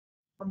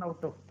born out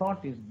of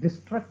thought is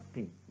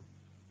destructive.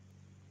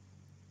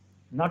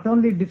 Not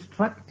only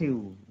destructive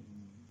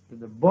to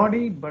the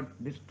body,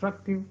 but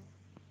destructive,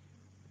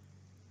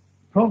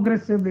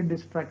 progressively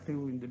destructive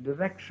in the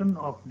direction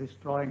of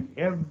destroying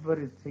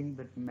everything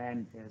that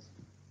man has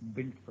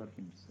built for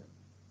himself.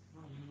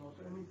 Not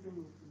anything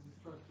is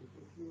destructive.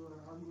 If you are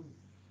hungry,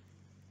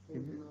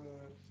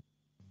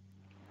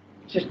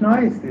 just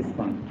noise, this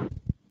one.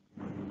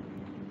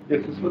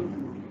 Yes, this is what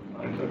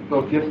I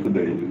thought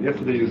yesterday.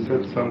 Yesterday you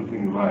said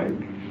something like,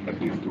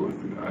 at least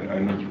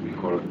I'm not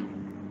recall it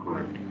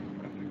correctly.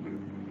 I think it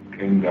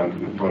came down to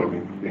the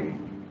following thing.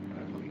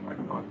 I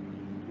thought.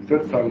 You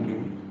said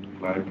something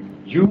like,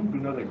 you do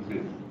not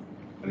exist.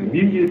 And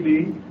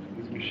immediately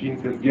this machine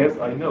says, yes,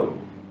 I know.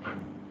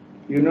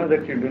 You know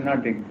that you do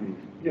not exist.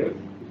 Yes,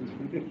 this is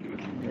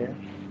ridiculous. Yes.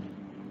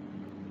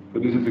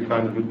 But this is a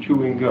kind of a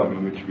chewing gum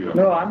in which we are.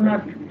 No, I'm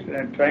not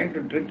trying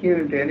to trick you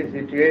into any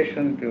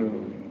situation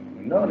to...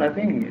 No,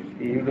 nothing. You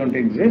see, you don't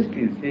exist,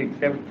 you see,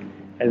 except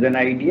as an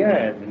idea,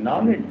 as a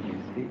knowledge, you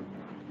see.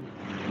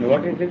 And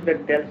what is it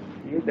that tells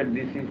you that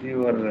this is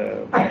your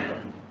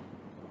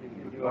this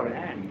is your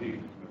hand?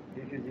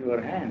 This is your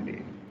hand,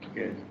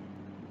 yes.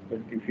 But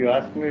if you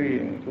ask me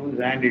whose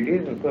hand it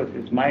is, of course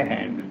it's my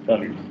hand, it's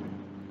solid.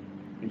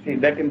 You see,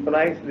 that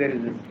implies there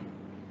is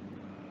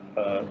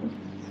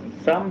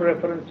some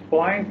reference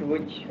point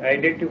which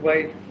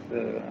identifies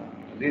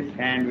this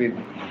hand with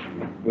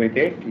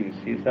it. You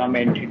see some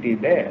entity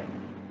there.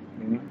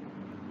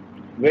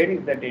 Where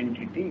is that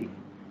entity?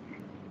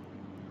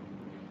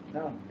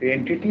 No, the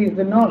entity is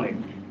the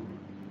knowledge.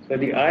 So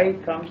the I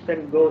comes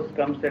and goes.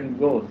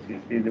 You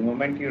see, the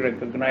moment you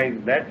recognize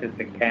that as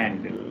a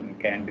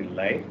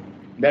candlelight,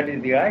 that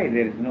is the I.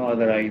 There is no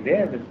other I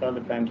there. That's all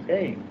that I'm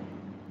saying.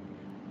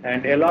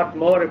 And a lot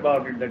more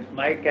about it. That's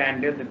my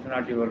candle. That's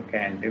not your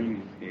candle.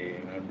 You see,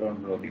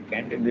 don't blow the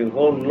candle. The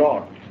whole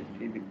lot.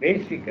 You see,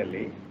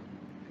 basically,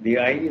 the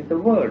I is the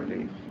word.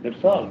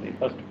 That's all. The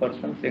first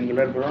person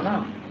singular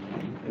pronoun.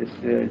 This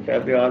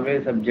Chabi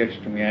always objects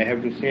to me. I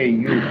have to say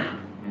you.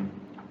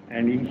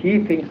 And he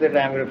thinks that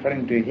I am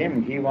referring to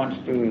him. He wants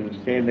to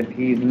say that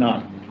he is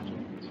not.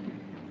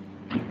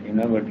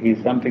 But he is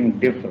something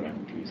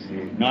different, you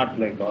see, not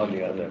like all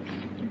the others.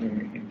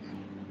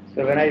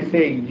 So when I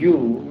say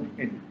you,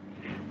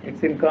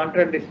 it's in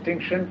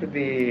contradistinction to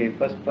the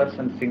first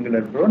person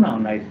singular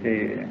pronoun. I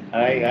say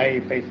I.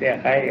 If I say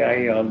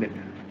I all the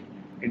time,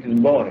 it is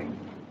boring.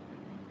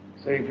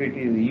 So if it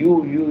is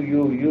you,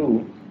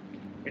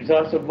 it's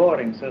also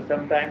boring. So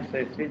sometimes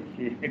I switch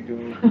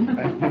to,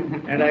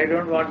 and I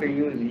don't want to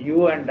use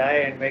you and I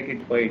and make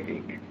it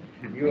poetic.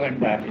 You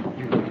and I,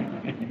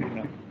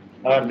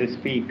 or the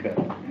speaker,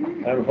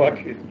 or what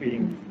is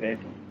being said.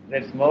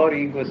 That's more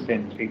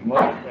egocentric,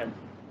 more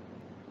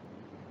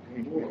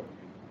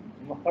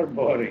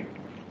boring.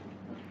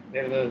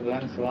 There was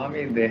one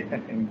Swami there,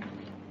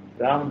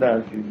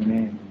 Ramdas his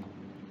name.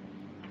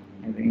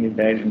 I think he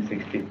died in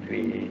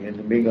 63. He has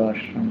a big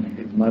ashram.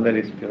 His mother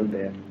is still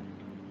there.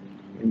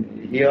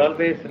 He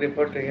always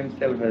referred to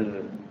himself as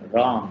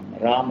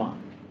Rama.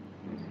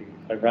 You see,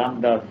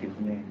 Ramdas his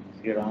name.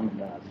 See,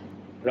 Ramdas.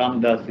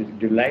 Ramdas is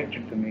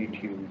delighted to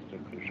meet you, Mr.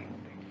 Krishna.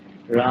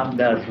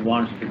 Ramdas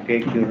wants to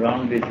take you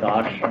around this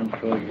ashram,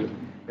 show you.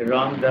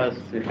 Ramdas,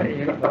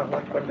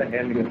 what the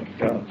hell you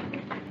talk?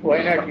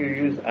 Why not you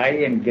use I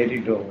and get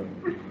it over?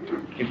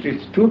 It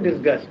is too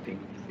disgusting.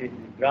 See,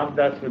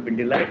 Ramdas will be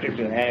delighted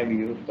to have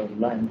you for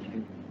lunch.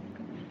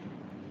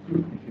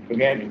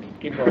 Forget it.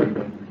 Keep on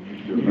going.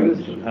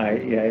 Use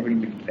I will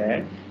be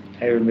glad.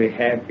 I will be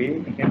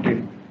happy.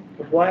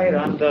 But why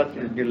Ramdas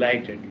is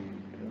delighted?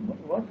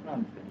 What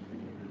nonsense?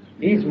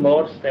 He is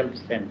more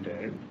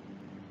self-centered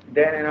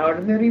than an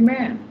ordinary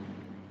man.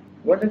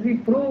 What does he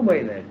prove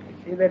by that? You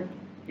see that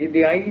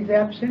the I is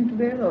absent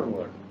there or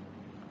what?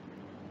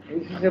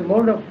 This is a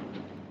mode of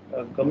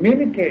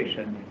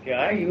communication. See,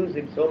 I use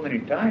it so many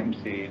times.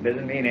 See, it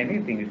doesn't mean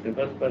anything. It's the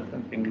first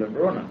person singular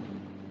pronoun.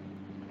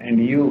 And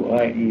you,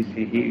 I, he,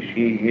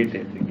 she, it,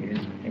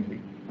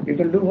 you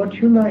can do what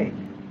you like.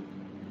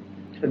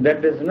 So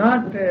that does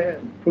not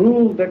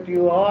prove that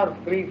you are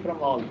free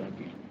from all that.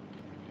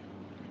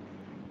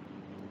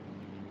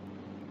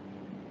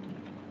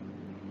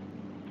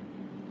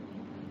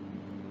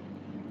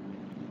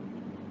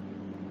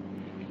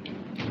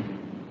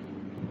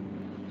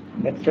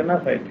 That's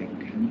enough, I think.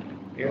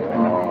 Come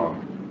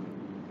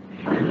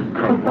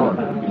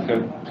on. You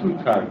said 2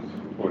 times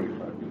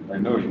 45 minutes. I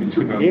know you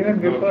do not. Even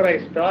before I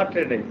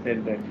started, I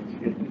said that.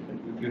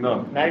 You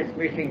know. Nice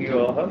meeting you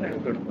all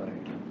and goodbye.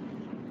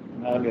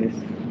 Always.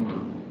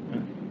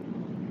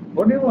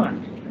 What do you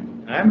want?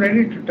 I'm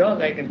ready to talk.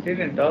 I can sit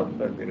and talk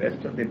for the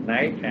rest of the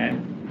night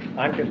and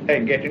until I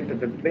get into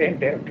the plane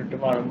day after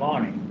tomorrow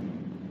morning.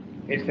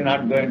 It's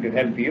not going to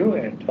help you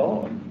at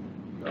all.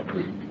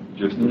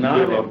 Just to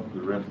fill up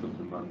the rest of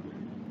the Monday.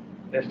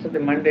 Rest of the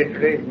Monday,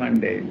 today is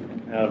Monday.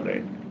 All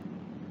right.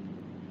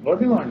 What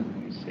do you want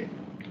me to say?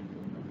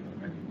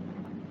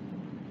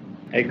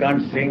 I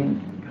can't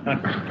sing.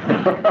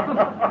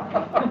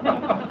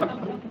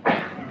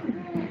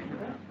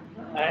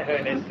 I have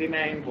an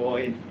asinine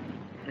voice.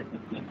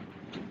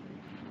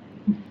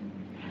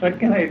 What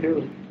can I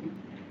do?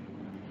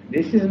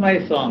 This is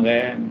my song,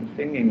 I am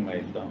singing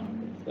my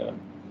song. So,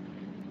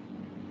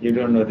 you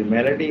don't know the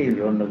melody, you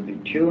don't know the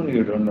tune,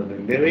 you don't know the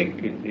lyric,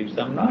 it's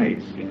some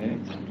noise,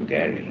 it's to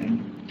carry it.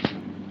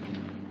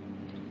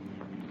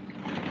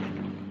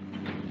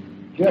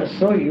 You are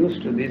so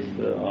used to this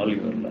all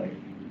your life.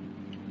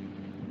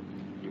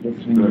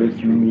 Listening.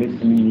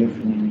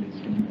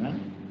 Huh?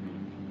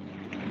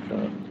 So,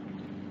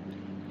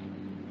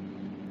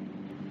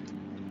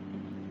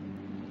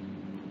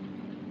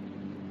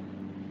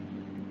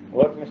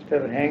 what,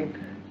 Mr. Hank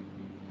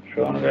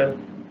Schoenwell?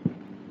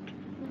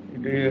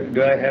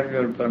 Do I have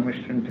your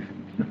permission to?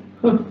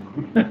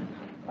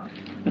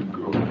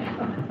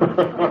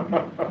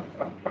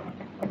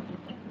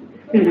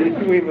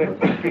 We will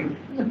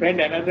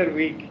spend another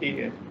week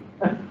here.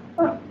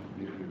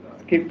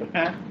 Skip,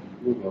 huh?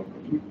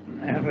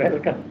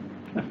 Welcome.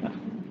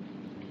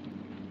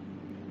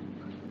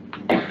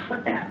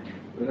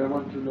 But I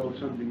want to know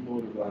something more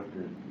about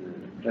the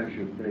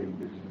pleasure pain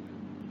business.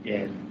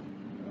 Yes.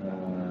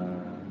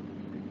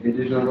 It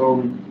is our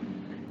own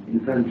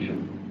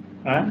invention.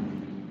 Huh?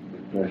 The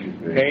pleasure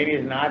pain. Pain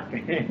is not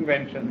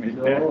invention,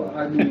 mister. No,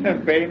 I mean...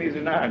 Pain is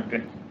not.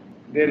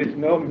 There is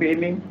no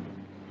meaning,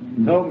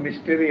 no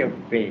mystery of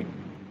pain.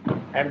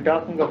 I am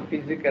talking of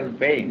physical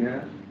pain.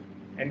 Yeah.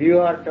 And you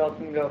are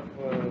talking of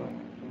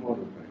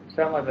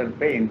Some other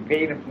pain.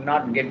 pain of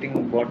not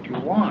getting what you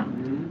want,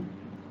 Mm-hmm.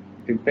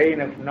 the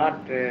pain of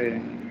not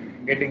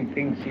getting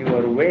things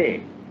your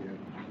way,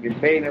 the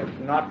pain of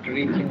not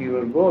reaching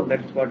your goal.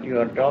 That's what you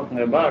are talking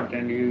about,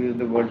 and you use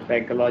the word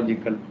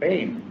psychological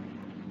pain.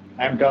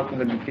 I am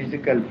talking about the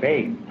physical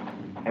pain.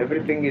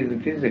 Everything is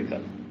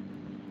physical.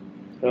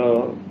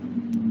 So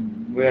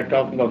we are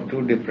talking of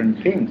two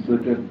different things. So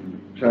that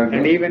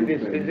And even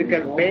this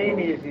physical pain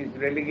is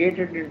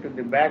relegated into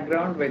the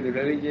background by the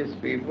religious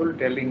people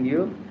telling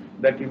you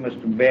that you must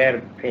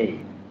bear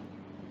pain.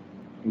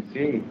 You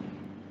see,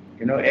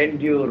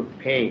 endure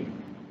pain.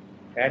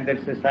 And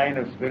that's a sign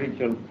of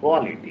spiritual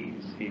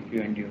qualities, if you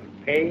endure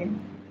pain.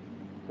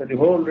 So the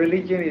whole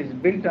religion is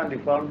built on the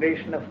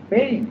foundation of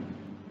pain.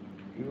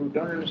 You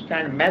don't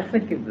understand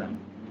masochism.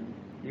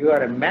 You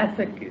are a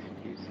masochist,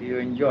 you see, you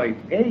enjoy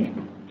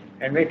pain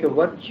and make a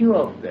virtue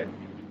of that.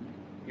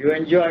 You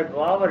enjoy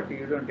poverty,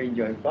 you don't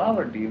enjoy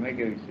poverty. You make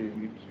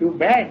it's too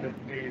bad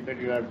that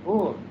you are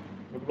poor.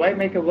 But why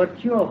make a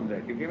virtue of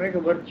that? If you make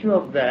a virtue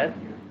of that,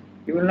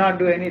 you will not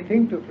do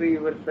anything to free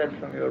yourself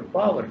from your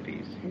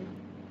poverty, see.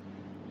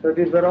 So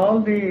these were all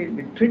the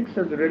tricks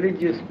of the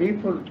religious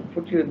people to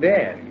put you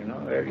there,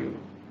 where you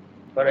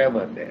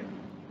forever there.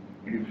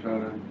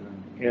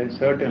 Yes,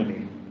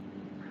 certainly.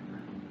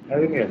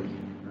 Nothing else.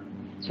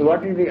 So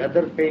what is the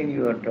other pain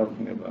you are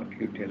talking about?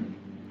 You tell me.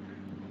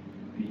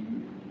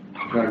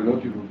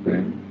 Psychological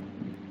pain.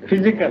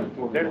 Physical,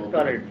 let's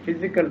call it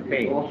physical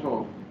pain.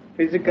 Also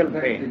Physical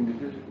affecting pain. the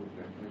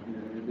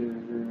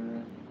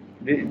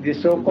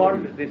physical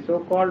pain. The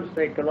so-called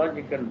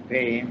psychological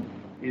pain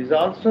is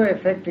also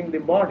affecting the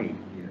body.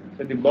 Yeah.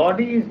 So the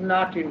body is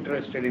not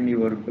interested in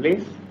your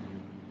bliss.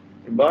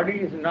 The body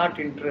is not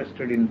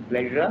interested in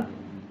pleasure.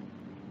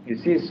 You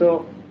see,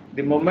 so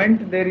the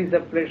moment there is a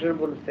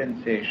pleasurable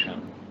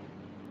sensation,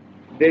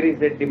 there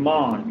is a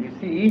demand. You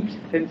see, each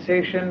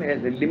sensation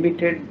has a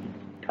limited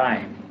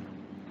time,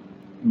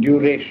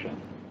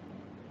 duration.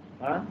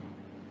 Huh?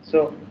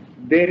 So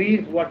there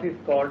is what is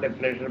called a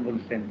pleasurable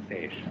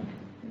sensation.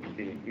 You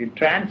see, a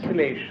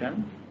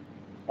translation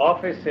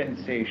of a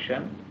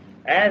sensation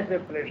as a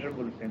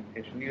pleasurable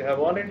sensation. You have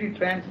already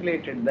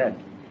translated that.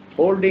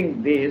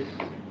 Holding this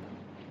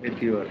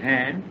with your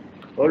hand,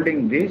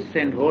 holding this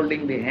and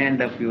holding the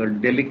hand of your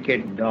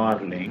delicate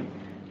darling,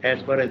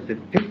 as far as the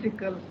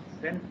physical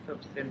sense of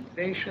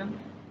sensation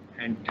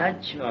and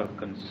touch are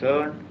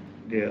concerned,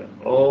 they are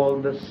all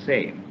the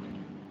same.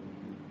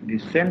 The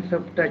sense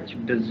of touch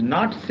does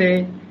not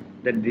say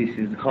that this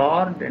is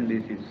hard and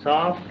this is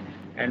soft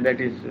and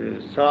that is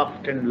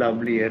soft and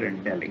lovelier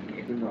and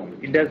delicate.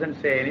 It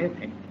doesn't say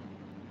anything.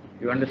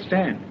 You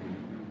understand?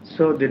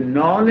 So the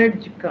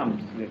knowledge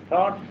comes, the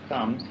thought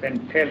comes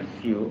and tells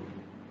you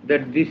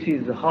that this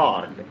is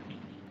hard.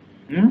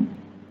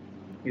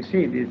 You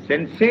see, the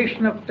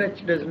sensation of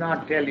touch does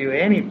not tell you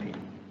anything.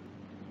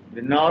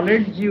 The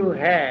knowledge you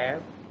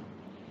have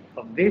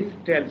of this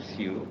tells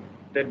you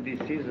that this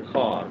is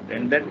hard,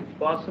 and that is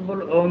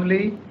possible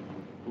only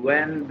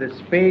when the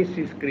space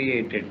is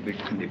created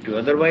between the two.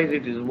 Otherwise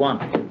it is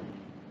one.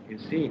 You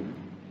see,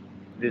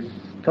 this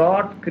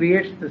thought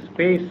creates the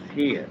space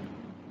here.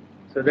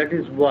 So that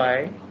is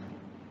why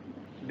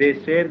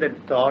they say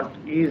that thought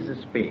is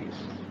space.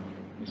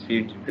 You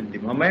see, at the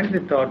moment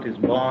the thought is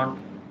born,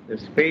 the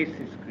space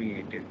is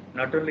created.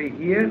 Not only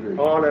here,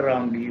 all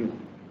around you.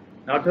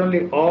 Not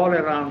only all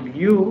around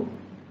you,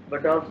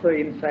 but also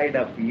inside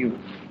of you.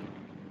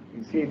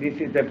 You see, this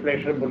is a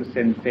pleasurable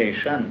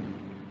sensation.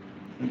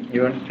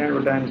 You understand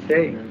what I am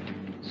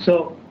saying?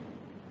 So,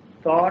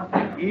 thought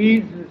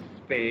is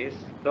space,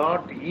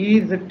 thought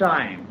is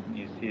time,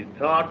 you see,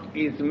 thought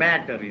is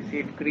matter. You see,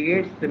 it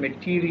creates the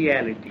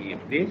materiality of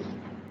this,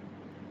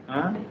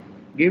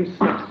 gives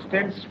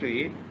substance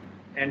to it,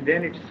 and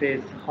then it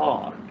says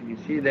hard. You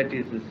see, that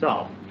is the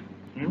soft.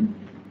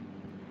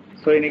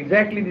 So in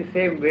exactly the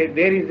same way,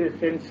 there is a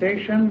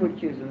sensation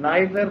which is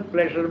neither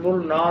pleasurable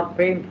nor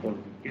painful.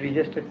 It is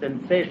just a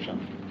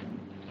sensation.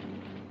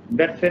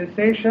 That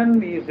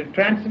sensation is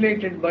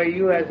translated by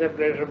you as a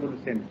pleasurable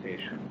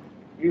sensation.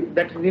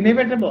 That is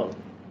inevitable.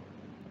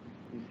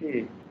 You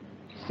see.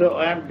 So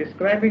I am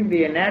describing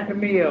the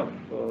anatomy of,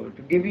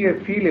 to give you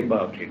a feel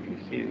about it. You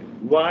see,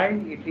 why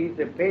it is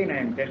a pain I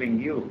am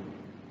telling you.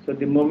 So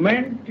the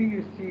moment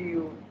you see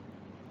you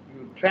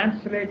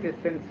translate a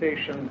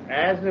sensation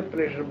as a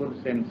pleasurable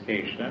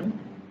sensation,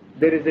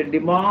 there is a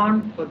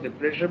demand for the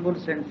pleasurable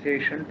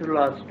sensation to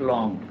last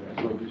longer.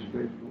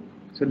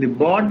 So the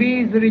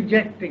body is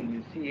rejecting,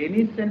 you see,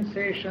 any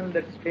sensation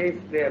that stays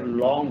there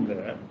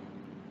longer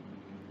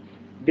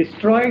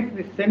destroys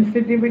the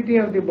sensitivity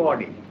of the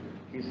body.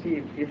 You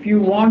see, if you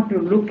want to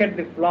look at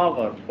the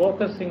flower,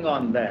 focusing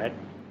on that,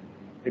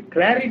 the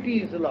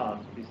clarity is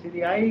lost. You see,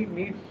 the eye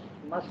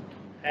must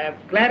have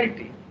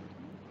clarity.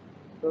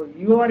 So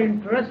you are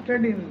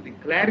interested in the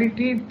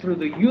clarity through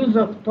the use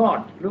of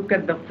thought. Look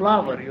at the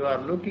flower. You are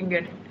looking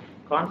at,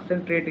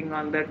 concentrating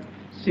on that,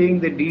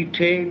 seeing the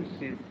details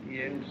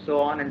and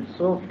so on and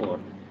so forth.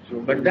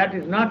 But that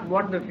is not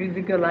what the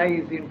physical eye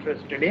is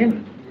interested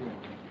in.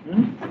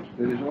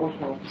 There is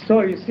also...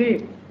 So you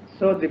see,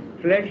 so the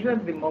pleasure,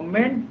 the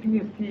moment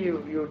you see,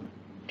 you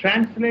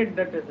translate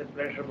that as a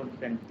pleasurable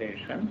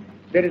sensation,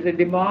 there is a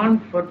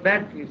demand for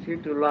that, you see,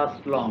 to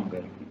last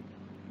longer.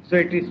 So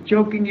it is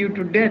choking you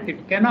to death.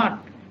 It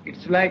cannot.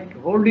 It's like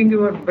holding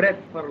your breath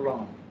for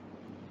long.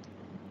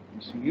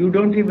 So you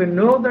don't even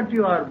know that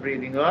you are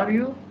breathing. Are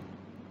you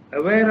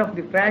aware of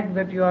the fact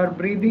that you are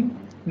breathing?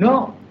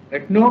 No,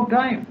 at no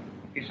time.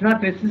 It's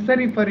not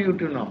necessary for you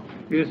to know.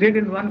 You sit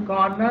in one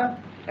corner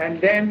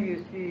and then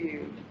you see,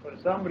 for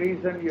some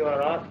reason you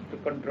are asked to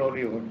control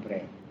your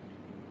brain.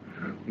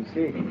 You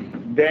see,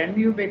 then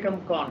you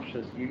become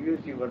conscious. You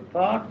use your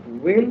thought,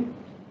 will,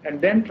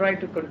 and then try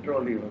to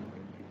control your breath.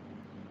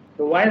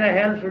 So why the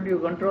hell should you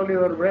control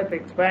your breath,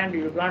 expand?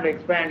 You can't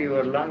expand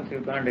your lungs,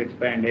 you can't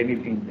expand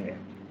anything there.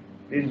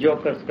 These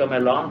jokers come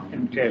along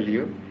and tell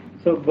you.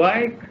 So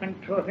by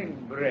controlling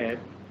breath,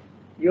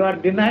 you are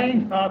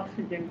denying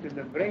oxygen to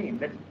the brain.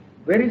 That's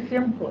very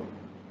simple.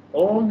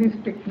 All these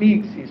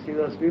techniques, you see,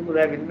 those people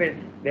have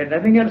invented, there's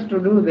nothing else to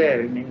do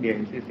there in India.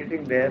 You see,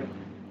 sitting there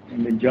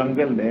in the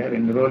jungle there,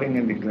 and rolling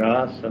in the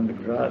grass, on the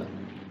grass,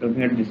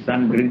 looking at the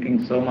sun,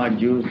 drinking so much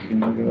juice, you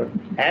know, your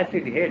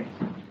acid hits.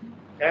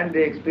 And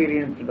they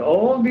experienced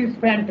all these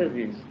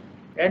fantasies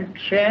and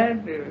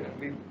shared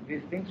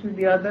these things with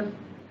the others,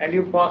 and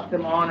you pass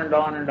them on and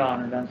on and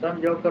on and on.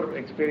 Some joker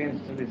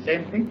experiences the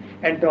same thing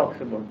and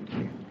talks about the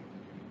same thing.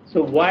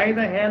 So why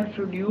the hell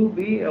should you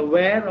be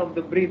aware of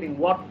the breathing?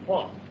 What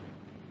for?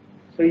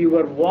 So you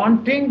are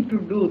wanting to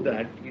do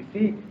that. You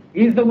see,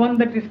 he is the one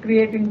that is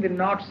creating the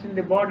knots in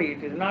the body.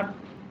 It is not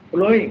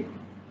flowing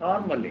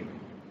normally.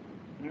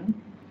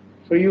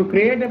 So you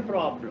create a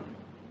problem.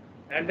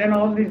 And then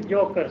all these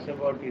jokers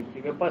about it,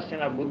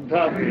 Vipassana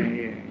Buddha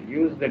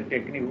used the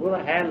technique. Who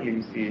the hell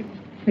is he?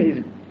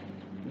 He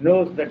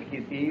knows that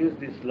he used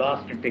this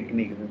last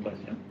technique,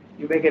 Vipassana.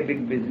 You make a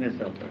big business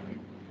out of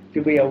it.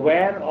 To be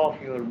aware of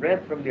your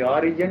breath from the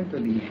origin to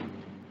the end.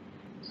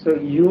 So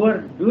you are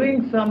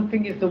doing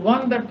something is the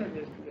one that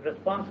is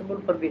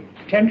responsible for the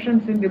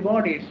tensions in the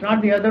body. It's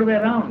not the other way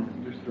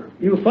around.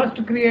 You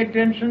first create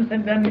tensions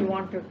and then you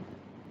want to...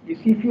 You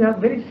see, if you have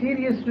very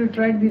seriously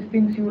tried these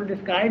things, you will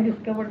discover. I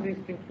discovered these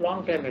things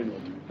long time ago,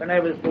 when I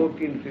was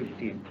 14,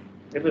 15.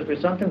 There must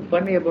be something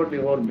funny about the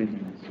whole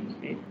business, you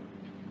see.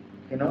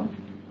 You know?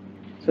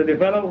 So the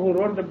fellow who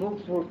wrote the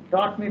books, who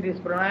taught me these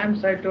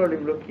pranayams, I told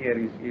him, look here,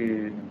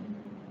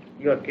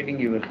 you are kidding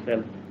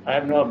yourself. I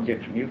have no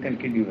objection. You can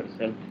kid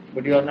yourself,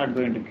 but you are not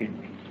going to kid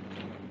me.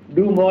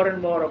 Do more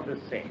and more of the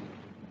same.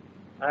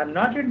 I am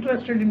not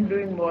interested in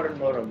doing more and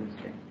more of the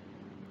same.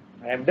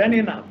 I have done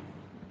enough.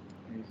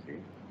 You see.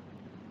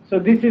 So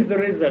this is the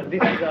result.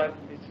 This is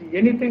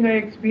anything I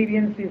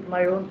experience is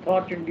my own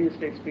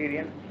thought-induced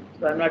experience.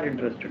 So I am not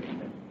interested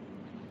in it.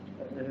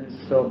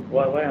 So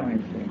why am I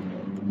saying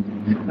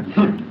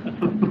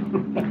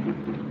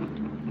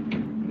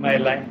that? My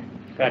line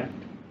cut.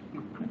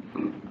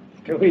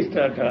 So we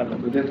start all.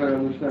 But if I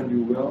understand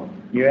you well,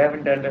 you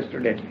haven't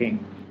understood a thing.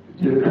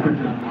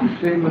 The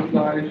same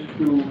applies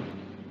to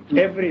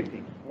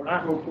everything.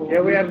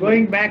 Yeah, we are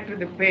going back to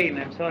the pain.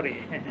 I'm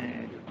sorry.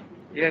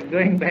 You are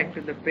going back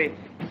to the pain.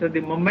 So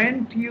the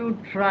moment you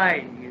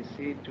try, you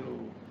see,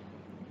 to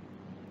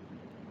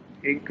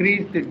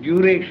increase the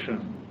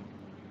duration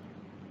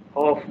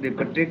of the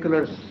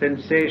particular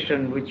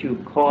sensation which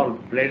you call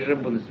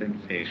pleasurable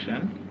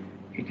sensation,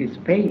 it is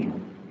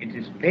pain. It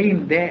is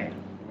pain there.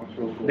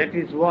 That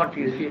is what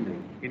you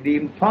see. The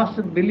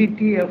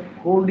impossibility of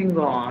holding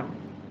on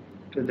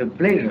to the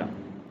pleasure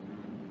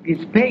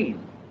is pain.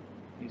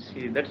 You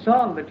see, that's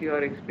all that you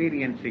are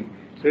experiencing.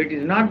 So it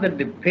is not that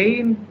the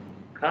pain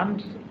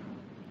comes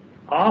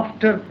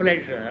after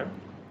pleasure,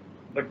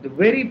 but the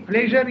very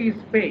pleasure is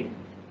pain.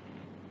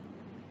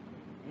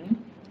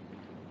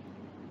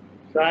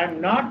 So I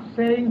am not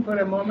saying for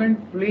a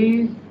moment,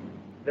 please,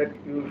 that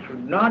you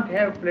should not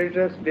have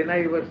pleasures,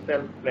 deny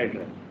yourself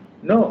pleasure.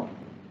 No.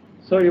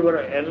 So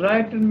your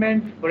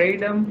enlightenment,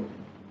 freedom,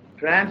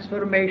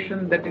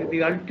 transformation, that is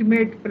the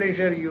ultimate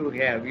pleasure you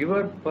have.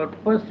 Your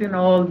purpose in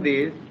all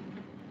this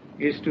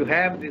is to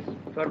have this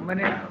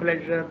permanent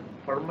pleasure,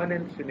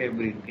 permanence in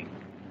everything.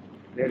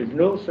 There is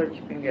no such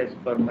thing as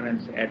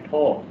permanence at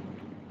all.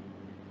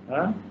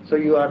 So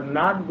you are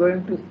not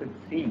going to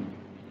succeed.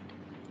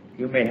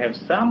 You may have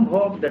some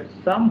hope that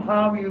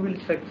somehow you will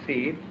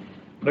succeed,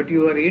 but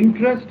your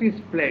interest is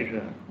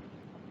pleasure.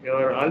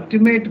 Your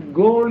ultimate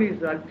goal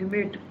is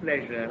ultimate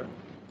pleasure.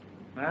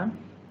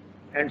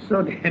 And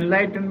so the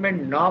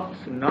enlightenment knocks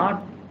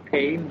not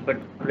pain but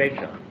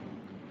pleasure.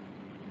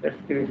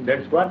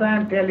 That's what I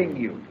am telling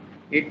you.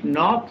 It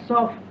knocks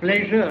off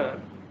pleasure,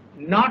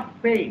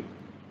 not pain.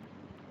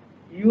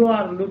 You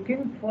are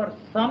looking for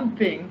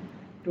something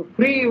to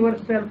free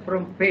yourself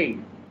from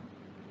pain.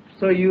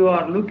 So you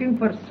are looking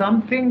for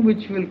something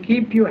which will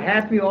keep you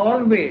happy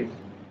always.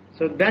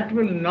 So that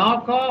will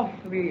knock off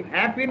the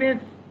happiness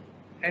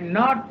and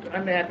not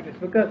unhappiness,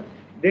 because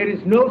there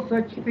is no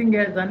such thing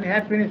as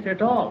unhappiness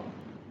at all.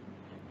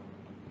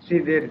 See,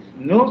 there is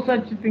no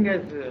such thing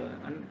as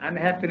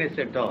unhappiness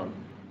at all.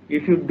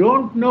 If you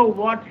don't know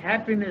what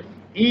happiness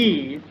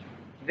is,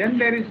 then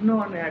there is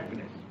no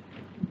unhappiness.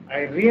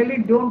 I really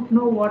don't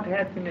know what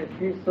happiness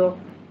is, so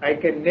I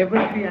can never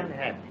be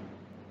unhappy.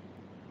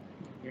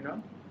 You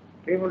know?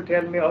 People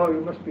tell me, oh,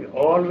 you must be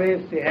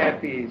always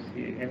happy.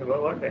 And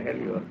what the hell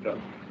you are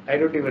talking? I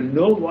don't even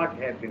know what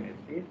happiness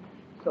is.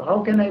 So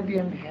how can I be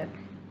unhappy?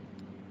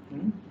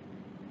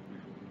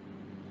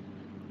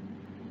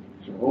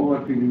 So all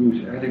what we do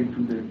is adding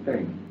to the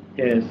pain.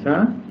 Yes,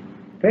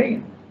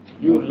 pain.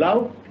 You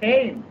love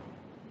pain.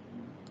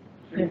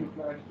 Same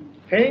applies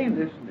to Pain.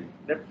 listening.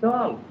 That's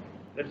all.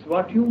 That's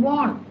what you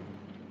want.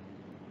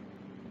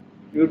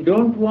 You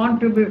don't want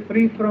to be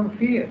free from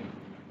fear.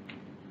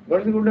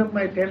 What's the good of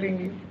my telling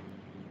you?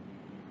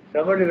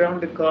 Somebody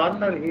around the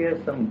corner, he has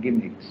some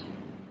gimmicks.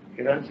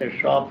 He runs a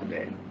shop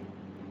there.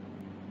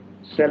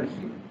 Sells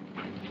you.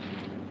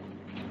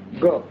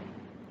 Go.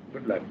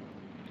 Good luck.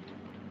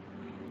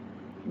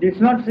 It's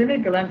not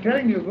cynical. I'm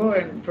telling you, go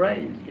and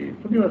try.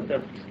 Put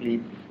yourself to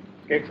sleep.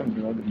 Take some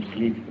drug and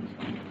sleep.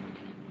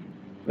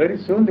 Very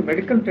soon the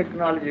medical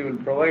technology will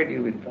provide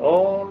you with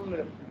all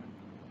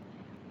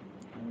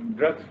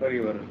drugs for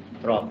your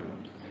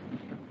problems.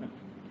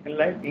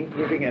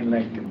 Including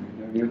enlightenment.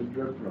 Now you have a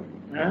drug problem.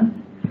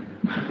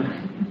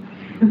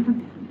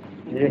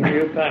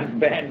 You can't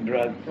ban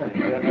drugs.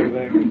 You are not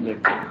going to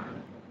succeed.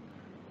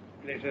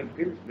 Pleasure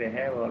pills they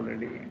have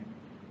already.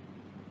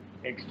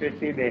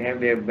 Ecstasy they have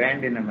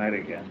banned in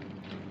America.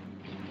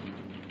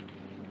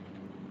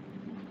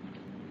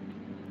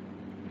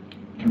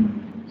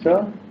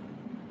 So,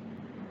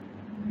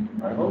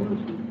 I hope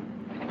it's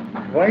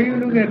why you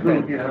look at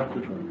that? You have to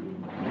try.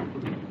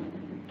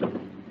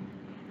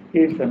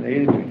 Eat something.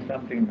 He's doing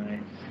something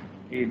nice.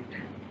 Eat.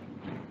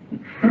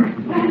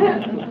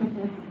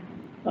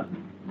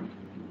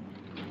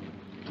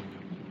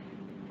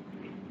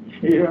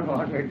 You don't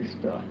want me to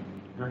stop.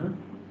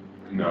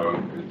 No,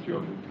 it's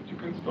your business. You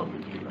can stop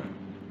if you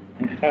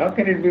like. How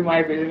can it be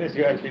my business?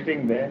 You are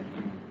sitting there.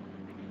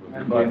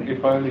 But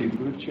if I leave,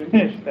 will it change?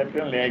 Yes,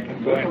 certainly I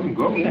can go and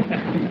Go.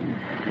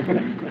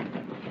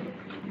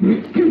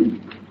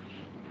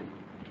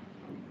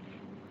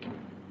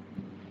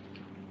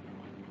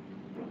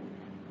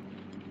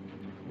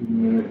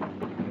 We're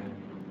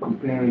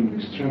comparing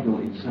the struggle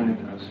inside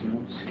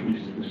ourselves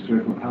with the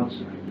struggle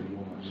outside the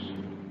walls.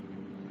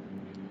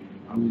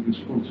 Are we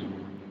responsible?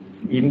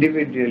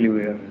 individually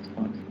we are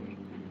responsible.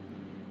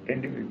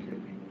 Individually.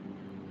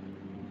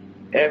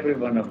 Every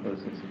one of us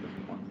is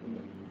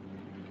responsible.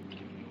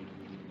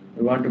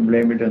 We want to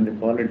blame it on the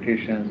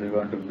politicians, we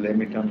want to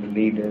blame it on the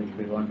leaders,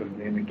 we want to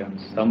blame it on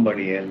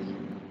somebody else.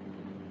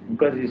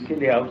 Because you see,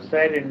 the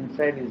outside and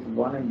inside is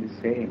one and the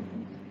same.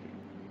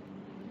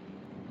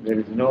 There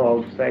is no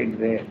outside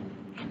there.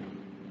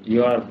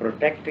 You are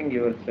protecting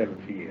yourself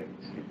here.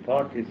 See,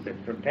 thought is a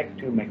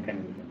protective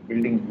mechanism,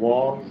 building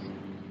walls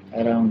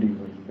around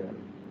yourself.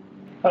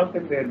 How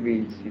can there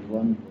be, see,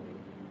 one wall?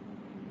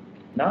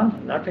 No,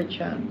 not a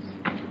chance.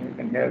 You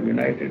can have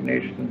United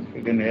Nations,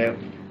 you can have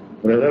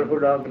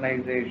brotherhood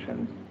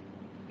organizations.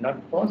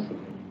 Not possible.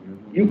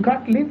 You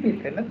can't live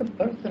with another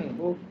person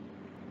who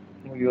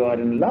you are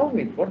in love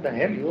with. What the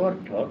hell you are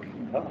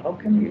talking? How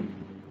can you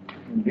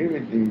be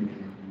with the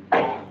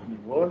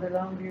world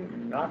around you?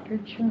 Not a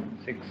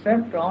chance,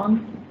 except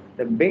on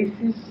the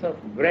basis of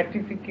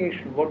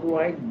gratification. What do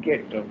I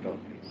get out of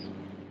this?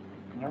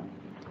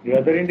 The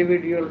other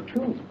individual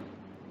too.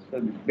 So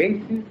the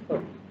basis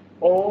of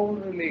all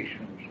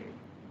relationship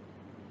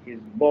is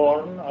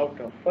born out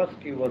of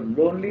first your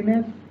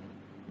loneliness,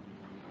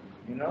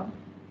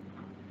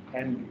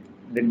 and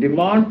the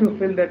demand to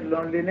fill that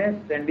loneliness,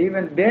 and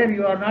even there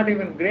you are not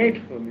even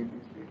grateful. You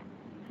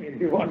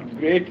You want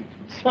great,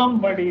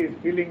 somebody is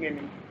filling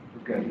in.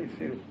 Okay.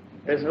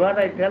 That's what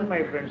I tell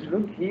my friends.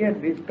 Look here,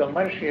 these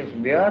commercials,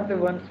 they are the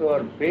ones who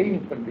are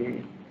paying for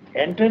the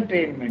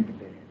entertainment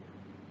there.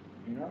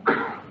 You know?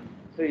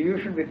 So you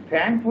should be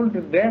thankful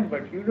to them,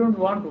 but you don't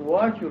want to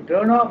watch, you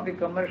turn off the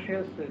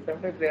commercials.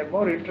 Sometimes they are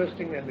more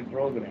interesting than the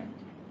programs.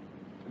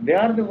 They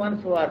are the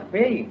ones who are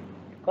paying.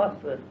 It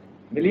costs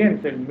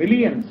millions and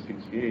millions,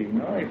 you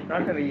know, it's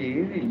not an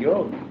easy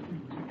job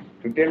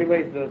to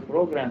televise those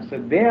programs. So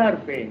they are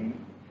paying.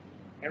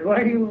 And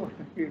why you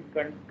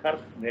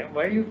curse them?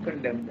 Why you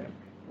condemn them?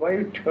 Why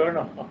you turn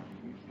off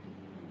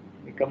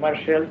the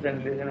commercials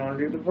and listen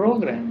only to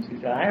programs? He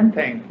said, I am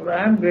thankful,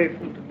 I am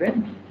grateful to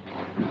them.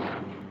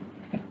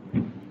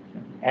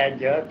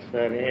 Adjuts or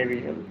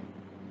Ariel,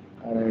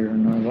 or I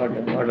don't know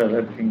what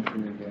other things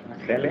they are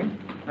selling.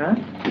 Huh?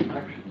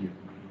 Actually,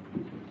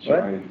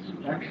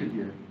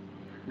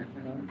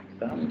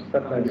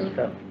 Some other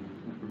stuff.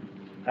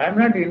 I am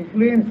not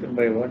influenced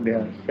by what they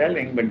are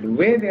selling, but the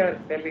way they are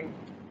selling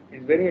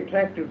is very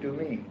attractive to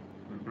me.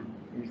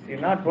 You see,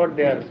 not what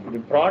they are, the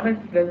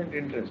product doesn't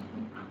interest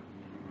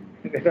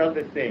me. They're all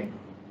the same.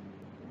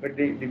 But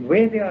the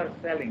way they are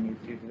selling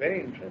is very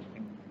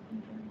interesting.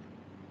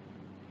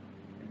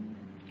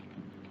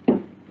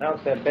 No,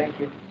 sir, thank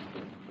you.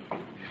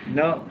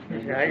 No,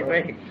 I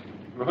wait.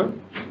 What?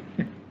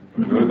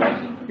 No,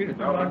 that's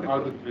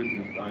out of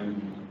business. I'm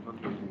not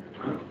looking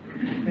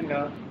at you.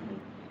 No,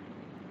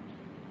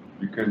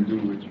 You can do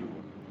what you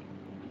want.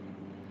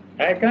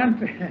 I can't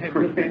do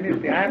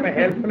anything. I'm a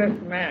helpless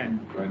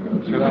man. I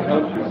know. Shall I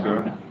help you,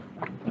 sir?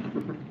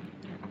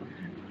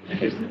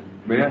 Yes.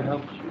 May I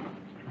help you?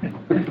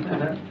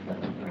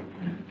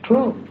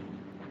 Who?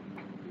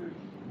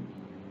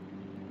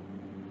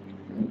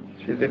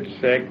 See,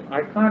 that's,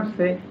 I can't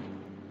say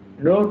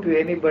no to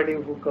anybody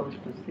who comes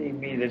to see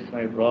me. That's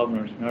my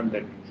problem. It's not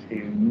that, see,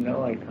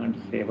 no, I can't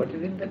say. What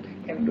is it that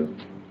I can do?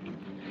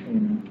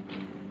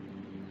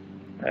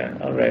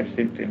 All right,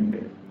 sit and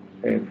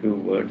say a few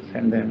words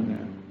and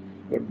then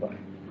goodbye.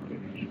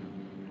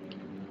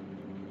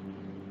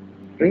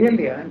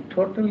 Really, I'm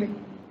totally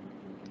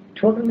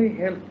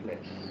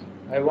helpless.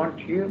 I want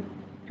you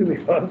to be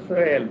also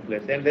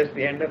helpless, and that's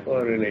the end of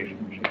our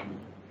relationship.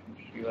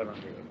 You are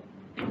on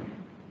your own.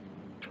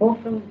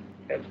 Total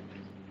helpless.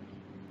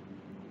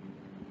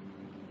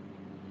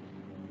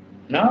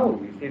 Now,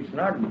 you see, it's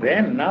not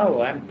then,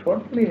 now I'm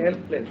totally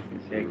helpless. You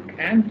see, I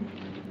can't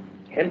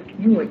help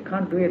you, I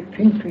can't do a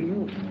thing to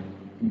you.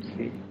 You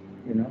see,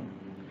 you know,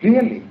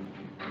 really.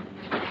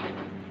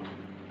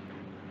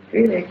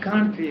 Really, I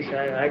can't.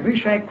 I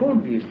wish I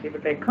could, you see,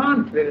 but I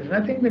can't. There is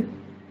nothing that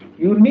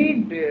you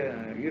need.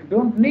 You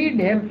don't need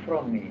help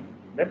from me.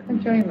 That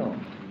much I know.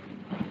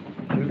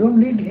 You don't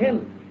need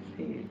help,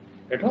 see,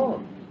 at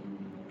all.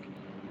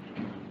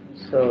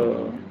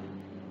 So,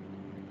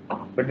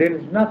 but there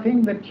is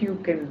nothing that you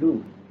can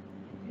do.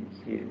 You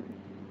see,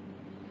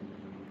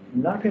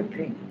 not a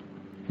thing.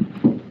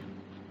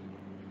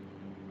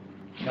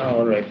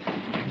 All right.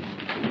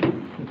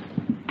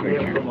 We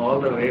have come all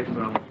the way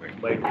from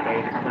by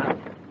side.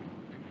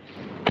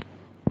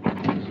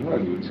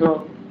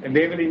 So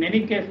they will in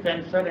any case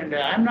censor, and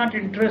I'm not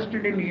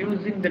interested in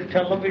using the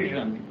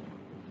television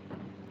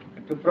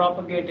to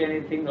propagate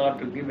anything or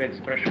to give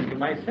expression to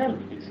myself.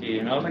 You see,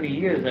 in how many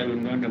years I was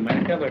going to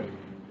America, but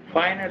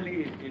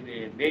finally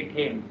they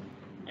came.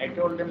 I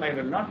told them I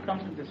will not come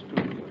to the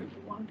studio. If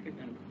you want, you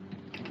can.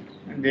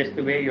 And that's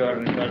the way you are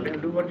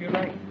entitled. Do what you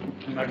like.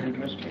 I'm not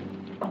interested.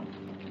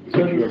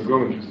 So you are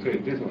going to say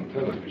this on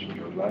television,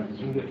 your life is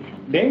in danger.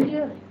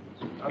 Danger.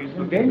 It's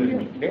a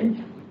danger.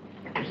 Danger.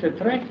 It's a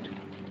threat.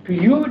 To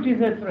you it is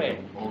a threat.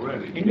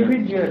 Already.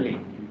 Individually.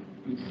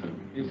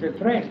 It's a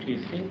threat, you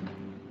see,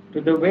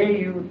 to the way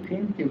you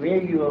think, the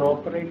way you are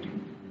operating.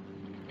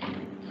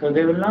 So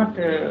they will not,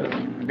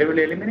 they will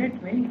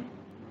eliminate me.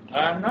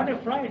 I am not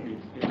afraid.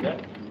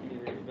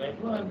 That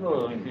will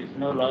go. It's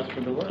no loss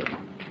to the world.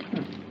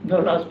 No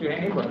loss to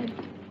anybody.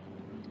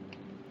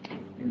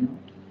 You know.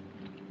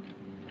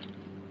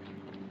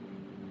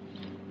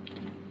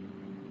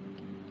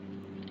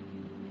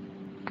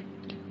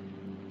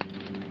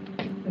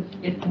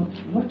 It's not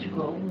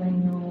logical when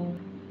you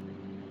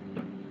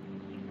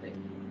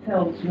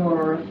tell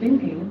your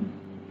thinking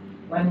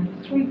when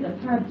it's street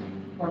attack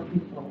for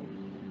people.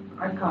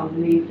 I can't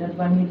believe that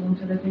when he's on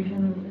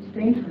television it's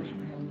dangerous for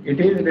him. It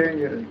is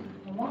dangerous.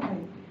 Why?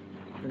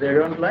 They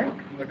don't like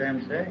what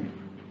I'm saying.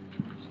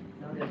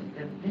 No, that's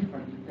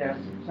different.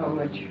 There's so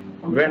much.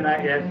 When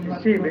you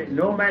see,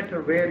 no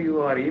matter where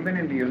you are, even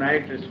in the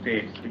United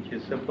States, which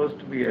is supposed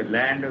to be a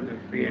land of the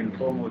free and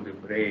home of the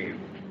brave,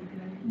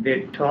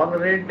 they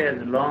tolerate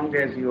as long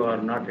as you are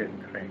not a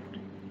threat.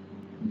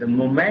 The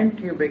moment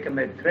you become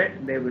a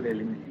threat, they will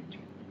eliminate you.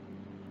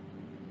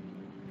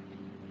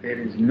 There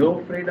is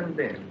no freedom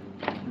there.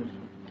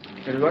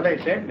 That's what I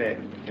said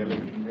there.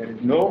 There is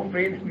no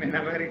freedom in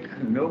America,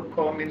 no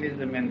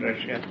communism in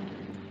Russia,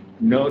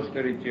 no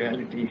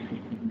spirituality in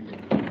India.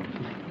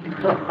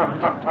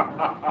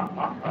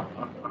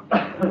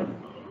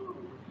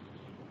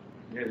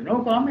 There is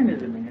no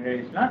communism.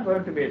 It's not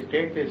going to be a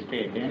state to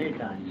state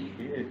anytime.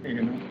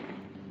 You know,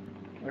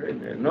 what is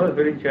there? No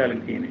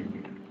spirituality in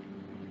India.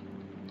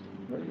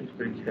 What is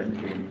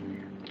spirituality in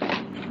India?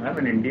 I'm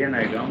an Indian.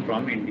 I come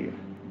from India.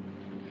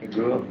 I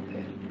grew up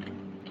there.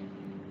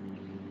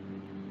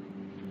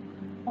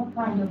 What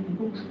kind of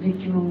books did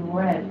you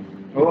read?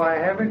 Oh, I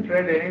haven't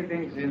read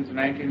anything since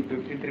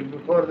 1953.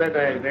 Before that,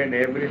 I read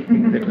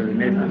everything that was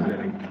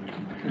necessary.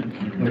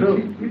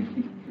 True.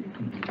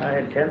 I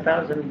had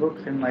 10,000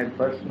 books in my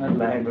personal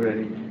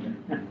library.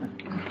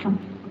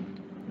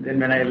 Then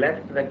when I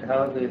left that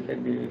house, they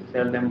said you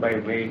sell them by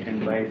weight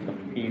and buy some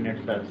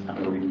peanuts or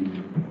something.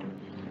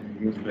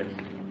 Useless.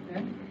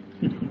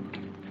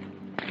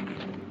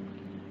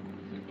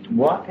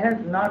 What has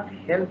not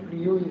helped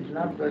you is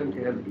not going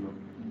to help you.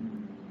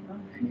 Not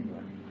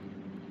anybody.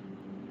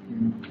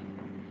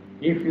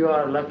 If you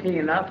are lucky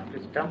enough to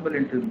stumble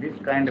into this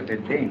kind of a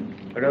thing,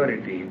 whatever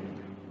it is,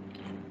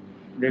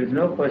 there is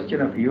no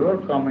question of your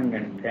coming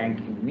and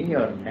thanking me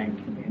or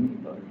thanking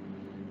anybody.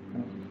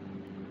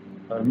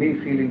 Or me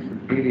feeling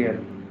superior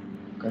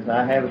because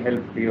I have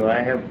helped you,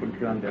 I have put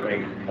you on the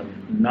right path.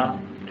 Not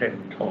at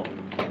all.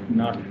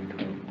 Not at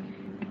all.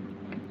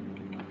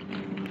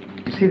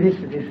 You see this,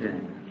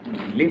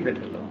 leave that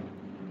alone.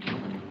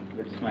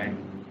 That's my,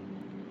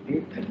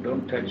 leave that,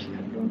 don't touch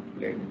that, don't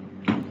play with it.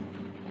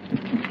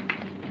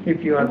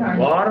 If you are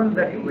born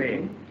that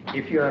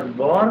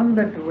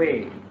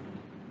way,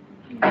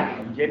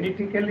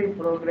 genetically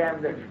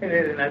programmed that way,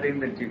 there is nothing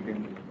that you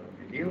can do about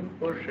it. You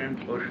push and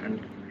push and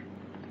push.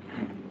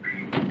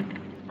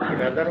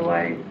 But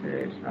otherwise,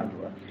 it's not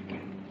worth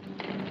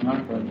it.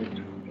 Not worth it.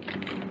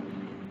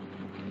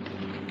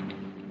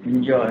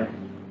 Enjoy.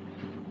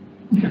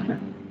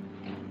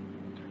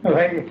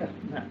 Why?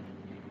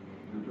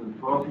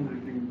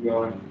 Unfortunately,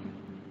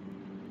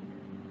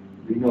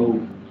 we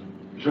know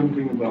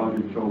something about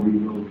it, so we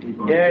will keep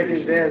on. Yeah, it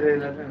is there. There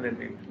is nothing that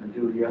it.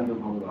 Until the end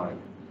of our life.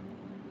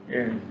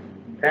 Yes.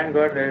 Thank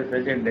God there is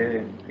such a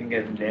thing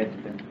as death.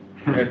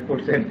 That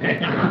puts an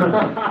end.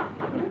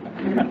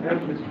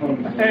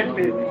 At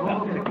least.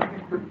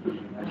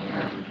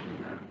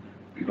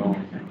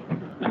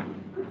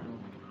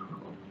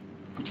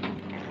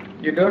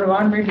 You don't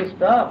want me to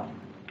stop.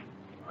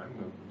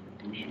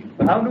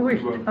 How do we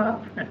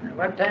stop?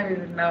 What time is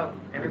it now?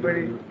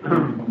 Anybody?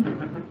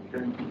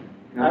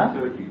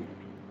 10:30.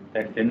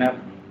 That's enough.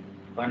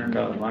 1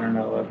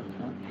 hour.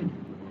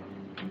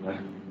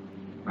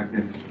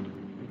 Magnificent.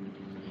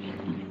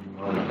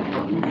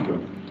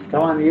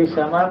 Come on, you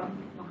sum up.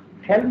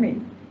 Tell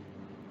me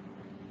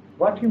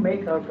what you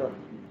make out of it.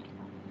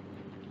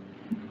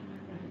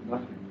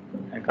 Nothing.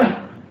 I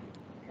can't.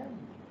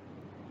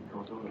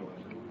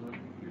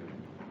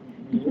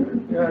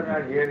 You are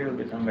not here, you will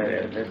be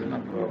somewhere else. That is no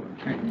problem.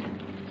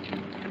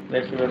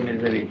 That's your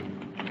misery.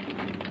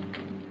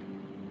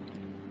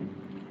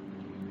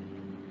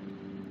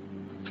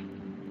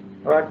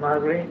 What,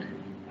 Margaret?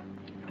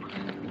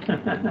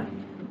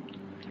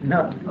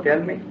 No,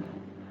 tell me.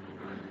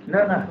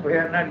 No, we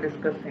are not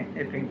discussing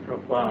anything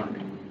profound.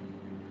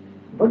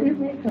 What do you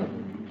make of it?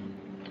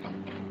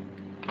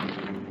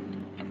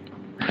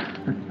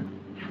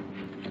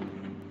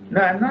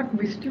 No, I'm not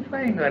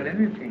mystifying or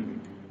anything.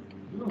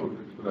 No,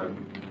 that's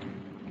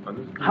what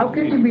How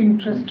can you be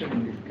interested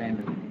in this kind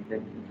of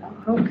thing?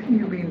 How can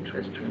you be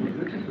interested in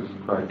this? This is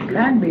quite You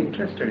can't be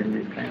interested in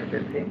this kind of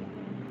a thing.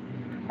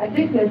 I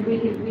think that we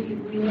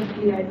have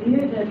the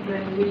idea that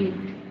when we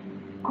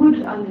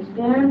could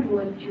understand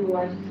what you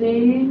are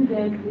saying,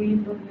 that we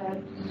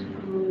perhaps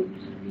could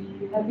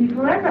be happy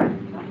forever.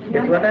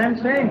 That's what I'm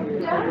saying.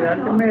 This is the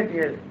ultimate,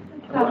 yes.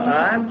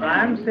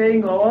 I'm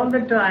saying all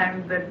the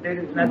time that there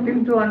is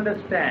nothing to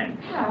understand.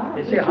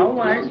 You see, how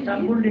I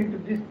stumbled into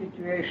this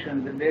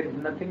situation that there is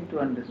nothing to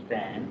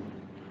understand,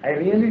 I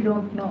really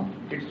don't know.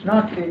 It's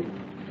not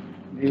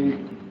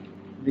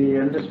the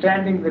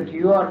understanding that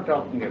you are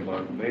talking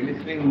about. By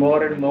listening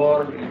more and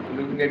more,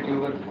 looking at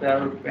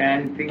yourself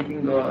and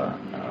thinking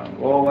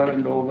over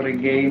and over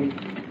again,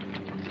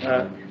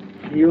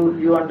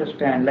 you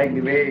understand, like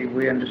the way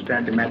we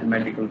understand the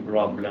mathematical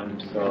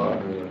problems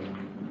or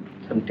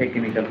some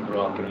technical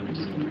problems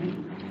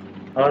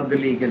or the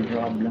legal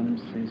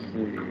problems,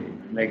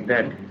 like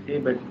that. See,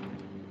 but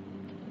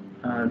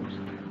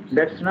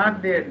that is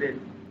not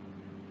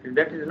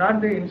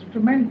the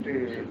instrument.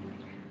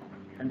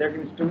 And that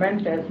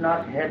instrument has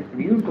not helped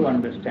you to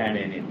understand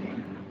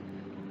anything.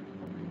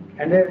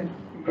 And if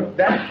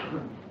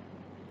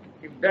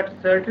that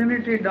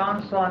certainty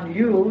dawns on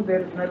you,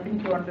 there is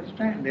nothing to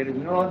understand. There is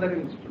no other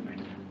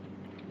instrument.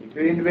 If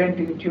you invent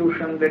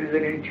intuition, there is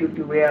an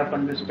intuitive way of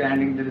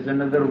understanding, there is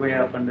another way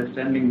of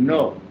understanding.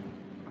 No.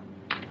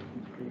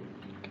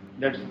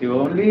 That's the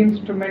only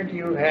instrument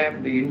you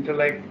have, the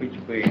intellect which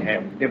we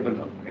have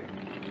developed.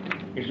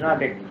 It's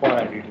not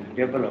acquired, it is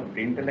developed.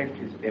 The intellect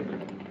is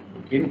developed.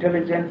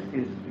 Intelligence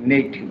is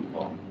native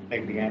form,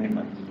 like the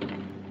animals.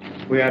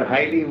 We are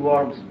highly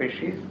evolved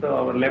species, so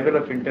our level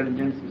of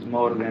intelligence is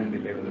more than the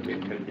level of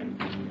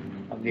intelligence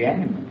of the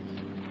animals.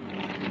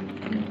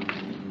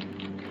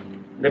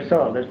 That's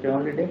all. That's the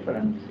only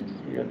difference. You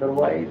see.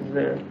 Otherwise,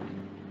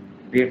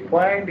 the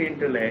acquired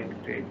intellect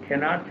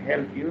cannot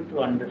help you to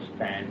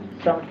understand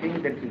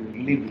something that is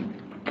living.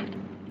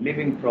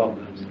 Living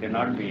problems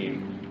cannot be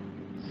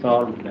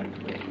solved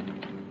that way.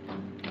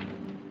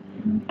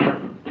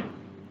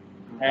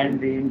 And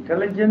the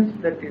intelligence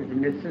that is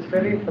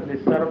necessary for the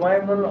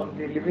survival of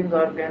the living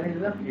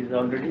organism is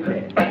already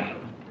there.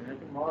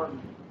 Nothing more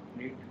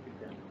needs to be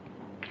done.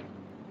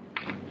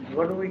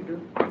 What do we do?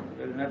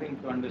 There is nothing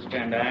to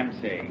understand, I am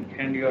saying,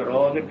 and you are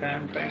all the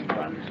time trying to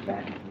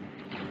understand.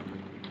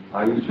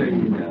 Are you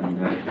saying then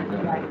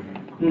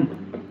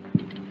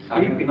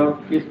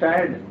that He's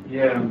tired.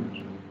 Yeah,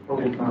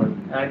 probably not.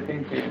 I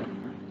think it's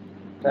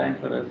time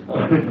for us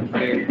all to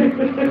sleep.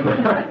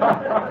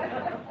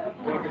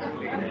 Go to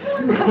sleep.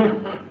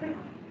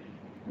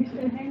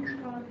 Mr. Hanks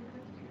called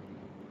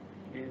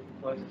His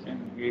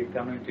question, he is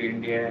coming to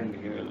India and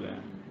he will...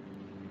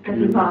 as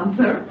his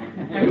answer.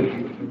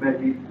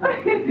 Maybe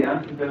the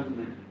answer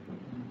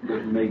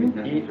doesn't make it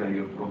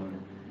necessary for me.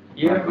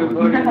 Even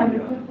before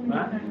you...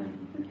 Huh?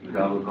 But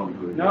I will come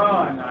to it. No,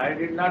 I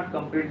did not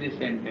complete the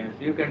sentence.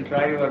 You can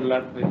try your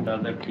luck with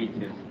other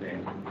teachers there.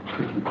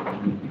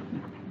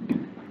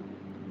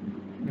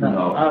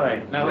 No. All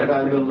right. Now That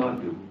I will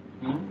not do.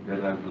 Hmm?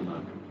 That I will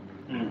not do.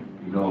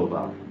 Hmm. You know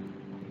about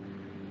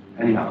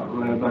it. Anyhow,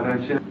 but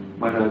I said,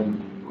 what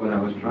I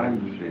was trying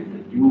to say,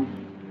 that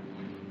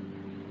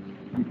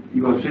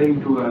you are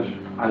saying to us,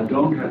 I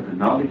don't have the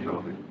knowledge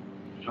of it,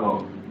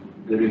 so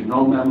there is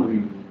no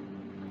memory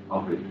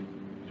of it.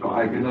 So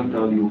I cannot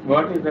tell you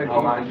What is that?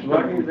 how I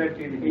What is that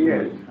in into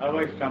here? it. How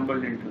I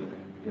stumbled into that?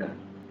 Yeah.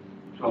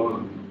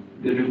 So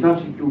there is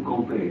nothing to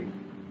convey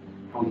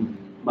from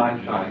my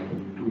side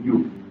to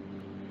you.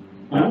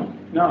 Huh?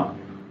 No.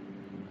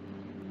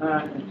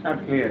 It's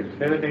not clear.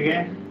 Say it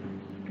again.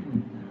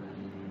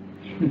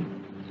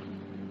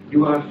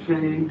 You are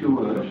saying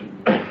to us,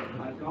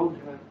 I don't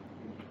have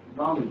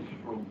knowledge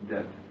from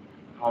that,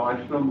 how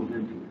I stumbled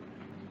into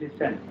it.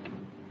 Listen,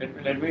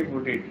 let me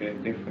put it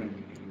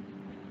differently.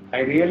 I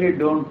really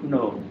don't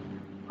know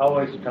how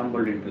I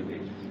stumbled into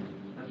this.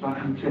 That's what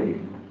I'm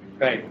saying.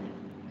 Right.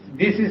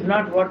 This is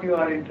not what you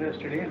are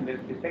interested in. This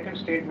is the second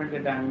statement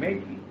that I am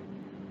making.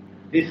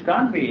 This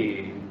can't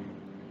be,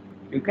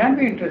 you can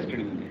be interested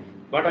in this,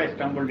 what I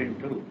stumbled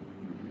into.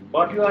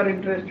 What you are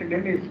interested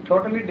in is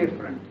totally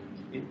different.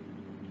 See?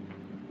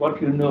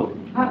 What you know.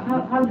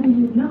 How do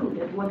you know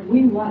that what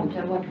we want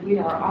and what we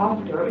are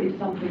after is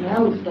something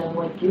else than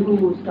what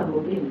you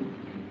stumbled in?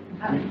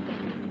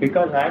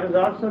 Because I was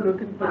also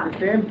looking for the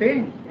same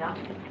thing. Yeah.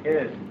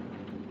 Yes.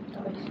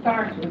 So it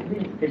starts with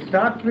this. It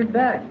starts with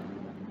that.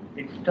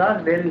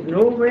 There is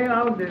no way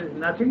out, there is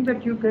nothing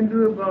that you can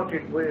do about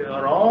it. We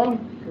are all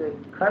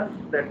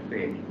cursed that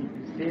way,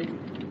 you see.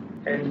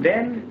 And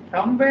then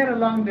somewhere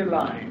along the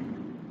line,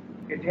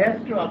 it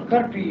has to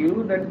occur to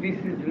you that this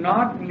is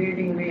not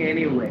leading me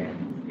anywhere.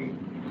 See?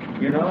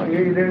 You know,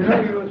 there is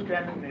no use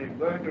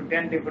going to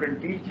 10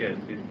 different teachers.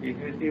 You see. If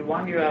you see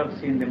one, you have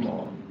seen them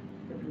all.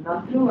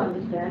 Not through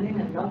understanding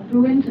and not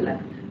through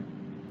intellect.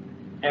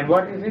 And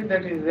what is it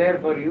that is there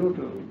for you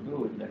to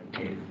do in that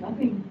case?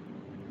 Nothing.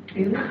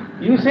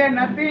 You say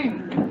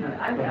nothing.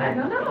 I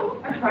don't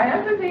know. I try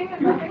everything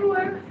and nothing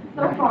works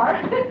so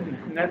far.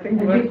 Nothing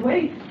And works. just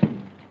wait.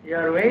 You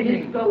are Just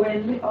waiting. go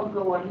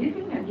on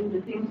living and do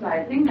the things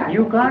I think I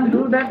You have to can't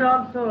do that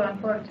also,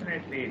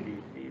 unfortunately.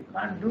 You see. You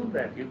can't do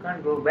that. You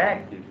can't go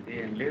back, you see,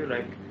 and live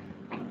like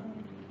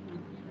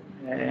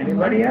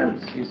anybody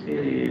else. You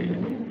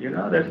see,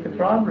 that's the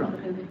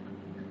problem.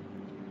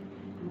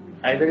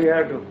 Either you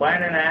have to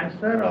find an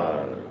answer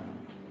or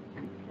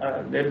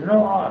there is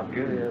no or.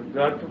 You have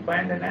got to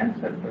find an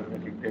answer for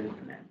that. If there is an